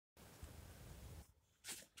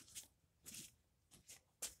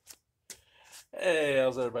Hey,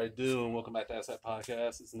 how's everybody doing? Welcome back to Ask That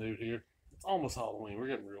Podcast. It's Nude here. It's almost Halloween. We're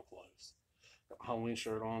getting real close. Got my Halloween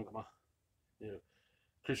shirt on. Got my, you know,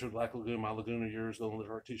 Creature of Black Lagoon, my Laguna Years Golden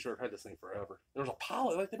Lizard t-shirt. Had this thing forever. There was a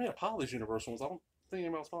poly, like they made a Polly's Universal ones. I don't think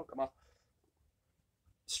anybody else bought. Got my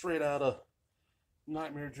straight out of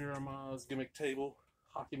Nightmare Jeremiah's gimmick table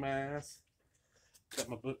hockey mask. Got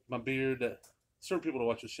my beard. That certain people that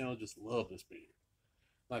watch this channel just love this beard.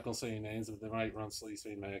 Not gonna say any names, but they might run Sleaze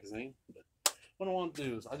Fiend magazine. But what I want to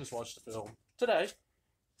do is I just watched the film today,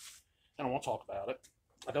 and I want to talk about it.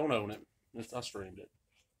 I don't own it. I streamed it.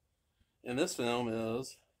 And this film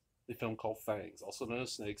is a film called Fangs, also known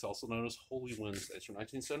as Snakes, also known as Holy Wednesdays from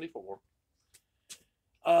 1974.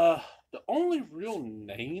 The only real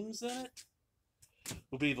names in it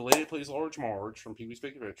would be the lady that plays Large Marge from Pee Wee's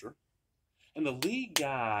Big Adventure, and the lead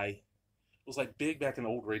guy was like big back in the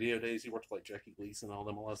old radio days. He worked with like Jackie Gleason and all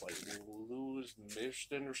them. I was like Louis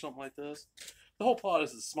Mishton or something like this. The whole plot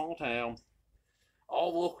is it's a small town.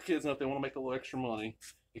 All the local kids know if they want to make a little extra money,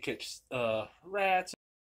 they catch rats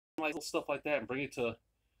and like little stuff like that and bring it to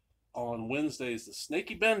on Wednesdays to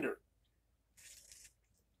Snaky Bender.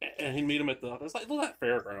 And he'd meet him at it's like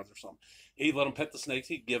fairgrounds or something. He'd let him pet the snakes.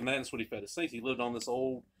 He'd give him that. And that's what he fed his snakes. He lived on this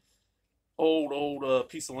old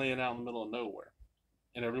piece of land out in the middle of nowhere.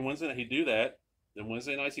 And every Wednesday night he'd do that. Then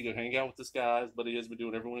Wednesday nights he'd go hang out with this guy, but he has been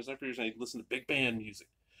doing every Wednesday night for years, and he'd listen to big band music.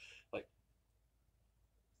 Like,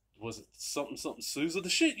 was it something Sousa? The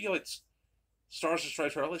shit, like Stars and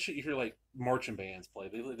Stripes, all that shit you hear like marching bands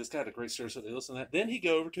play. This guy had a great series, so they listen to that. Then he'd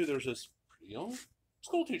go over to, there's this young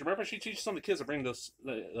school teacher. Remember, she teaches some of the kids to bring this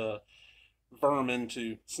vermin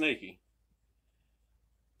to Snaky.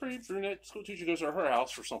 Pretty brunette school teacher goes to her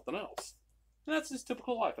house for something else. And that's his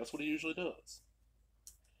typical life. That's what he usually does.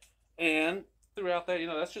 And throughout that,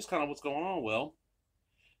 that's just kind of what's going on. Well,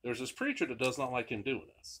 there's this preacher that does not like him doing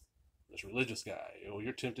this. This religious guy.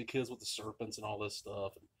 You're tempting kids with the serpents and all this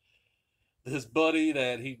stuff. And his buddy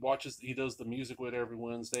that he does the music with every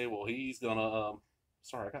Wednesday. Well, he's gonna.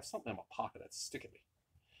 Sorry, I got something in my pocket that's sticking me.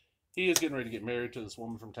 He is getting ready to get married to this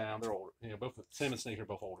woman from town. They're older. Both Tim and Snake are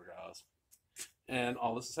both older guys. And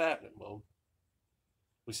all this is happening. Well,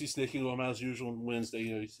 we see Snaky go home as usual on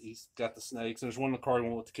Wednesday. He's got the snakes. And there's one in the car he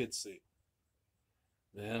won't let the kids see.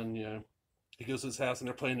 Then, he goes to his house and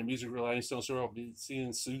they're playing the music real loud. He's telling her, I'll be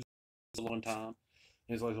seeing Susan one time. And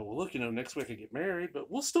he's like, well, look, next week I get married,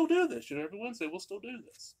 but we'll still do this. Every Wednesday we'll still do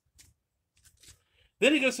this.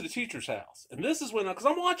 Then he goes to the teacher's house. And this is when, because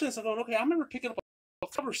I'm watching this, I'm going, okay, I remember picking up a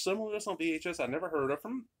cover similar to this on VHS I'd never heard of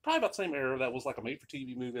from probably about the same era that was like a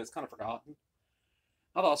made-for-TV movie that's kind of forgotten.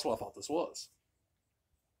 That's what I thought this was.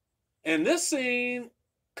 And this scene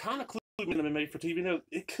kind of clued me to be made for TV.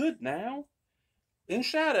 It could now. In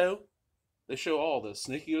Shadow, they show all this.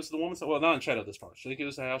 Snaky goes to the woman's house. Well, not in Shadow this part. Snaky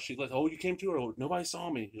goes to the house. She lets, you came too early. Nobody saw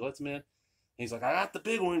me. He lets him in. And he's like, I got the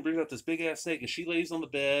big one. He brings out this big ass snake. And she lays on the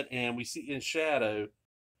bed. And we see in Shadow,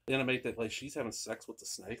 they animate that like she's having sex with the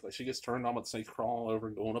snake. Like she gets turned on with the snake crawling over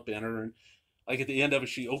and going up in her. And like at the end of it,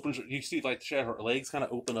 she opens her, you see like the shadow, her legs kind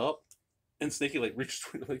of open up. And Snaky like reaches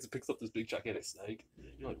between her legs and picks up this big gigantic snake.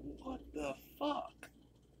 You're like, what the fuck?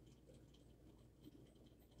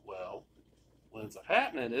 Well, what ends up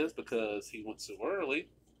happening is because he went so early,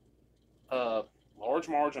 Large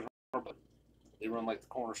Marge and her buddy, they run like the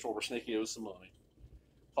corner store where Snaky owes some money.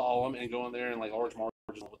 Follow him and go in there and like Large Marge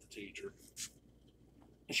is with the teacher.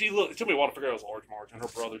 And it took me a while to figure out it was Large Marge and her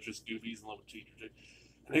brother's just goofies in love with the teacher too.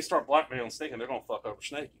 And they start blackmailing Snaky and they're gonna fuck over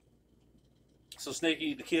Snaky. So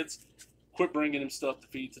Snaky, the kids quit bringing him stuff to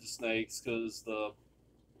feed to the snakes because I'm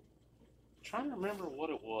trying to remember what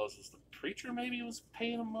it was. Was the preacher maybe was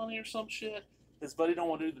paying him money or some shit? His buddy don't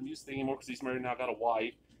want to do the music thing anymore because he's married now, got a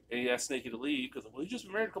wife, and he asked Snaky to leave because he just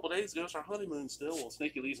been married a couple of days ago. It's our honeymoon still. Well,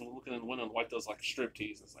 Snaky leaves and we're looking in the window, and the wife does like a strip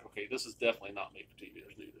tease. It's like, okay, this is definitely not made for TV.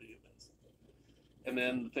 There's nudity in this. And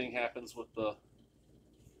then the thing happens with the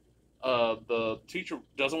teacher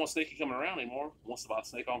doesn't want Snaky coming around anymore. Wants to buy the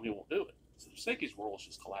snake on him, he won't do it. So Snaky's world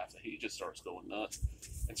just collapsing. He just starts going nuts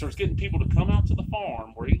and starts getting people to come out to the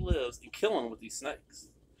farm where he lives and kill him with these snakes.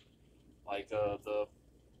 Like the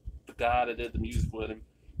guy that did the music with him,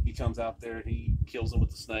 he comes out there and he kills him with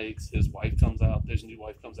the snakes. His wife comes out. His new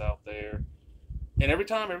wife comes out there. And every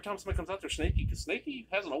time somebody comes out there, Snaky, because Snaky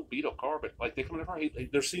has an old beat up car, but like they come in the car,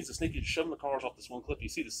 there's scenes of Snaky just shoving the cars off this one cliff. You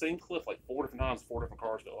see the same cliff like 4 different times, 4 different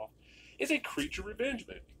cars go off. It's a creature revenge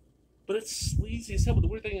movie. But it's sleazy as hell. But the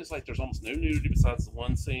weird thing is, like, there's almost no nudity besides the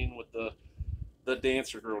one scene with the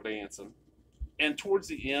dancer girl dancing. And towards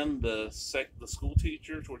the end, the school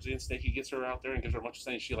teacher, towards the end, Snaky gets her out there and gives her a bunch of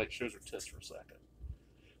things. She, like, shows her tits for a second.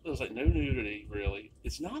 There's like no nudity really.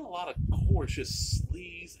 It's not a lot of gore. It's just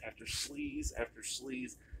sleaze after sleaze after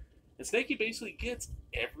sleaze. And Snakey basically gets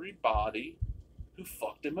everybody who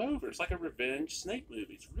fucked him over. It's like a revenge snake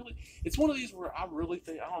movie. It's one of these where I really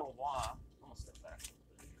think, I don't know why. I'm gonna step back a little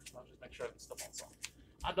bit here. I'll just make sure I can step on something.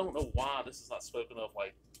 I don't know why this is not spoken of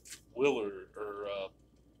like Willard or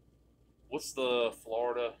what's the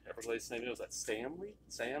Florida Everglades name? Was that Stanley?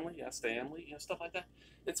 Stanley? Yeah, Stanley. Stuff like that.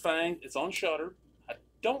 It's fine. It's on Shutter. I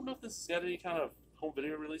don't know if this has got any kind of home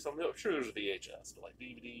video release. I'm sure there's a VHS, but like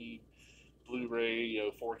DVD, Blu-ray,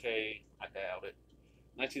 4K. I doubt it.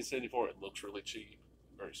 1974. It looks really cheap.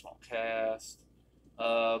 Very small cast.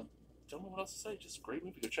 Don't know what else to say. Just a great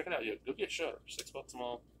movie. Go check it out. Yeah, go get Shutter. $6 a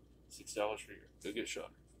month. $6 for a year. Go get Shutter.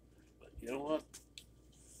 But you know what?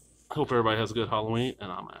 I hope everybody has a good Halloween,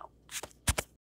 and I'm out.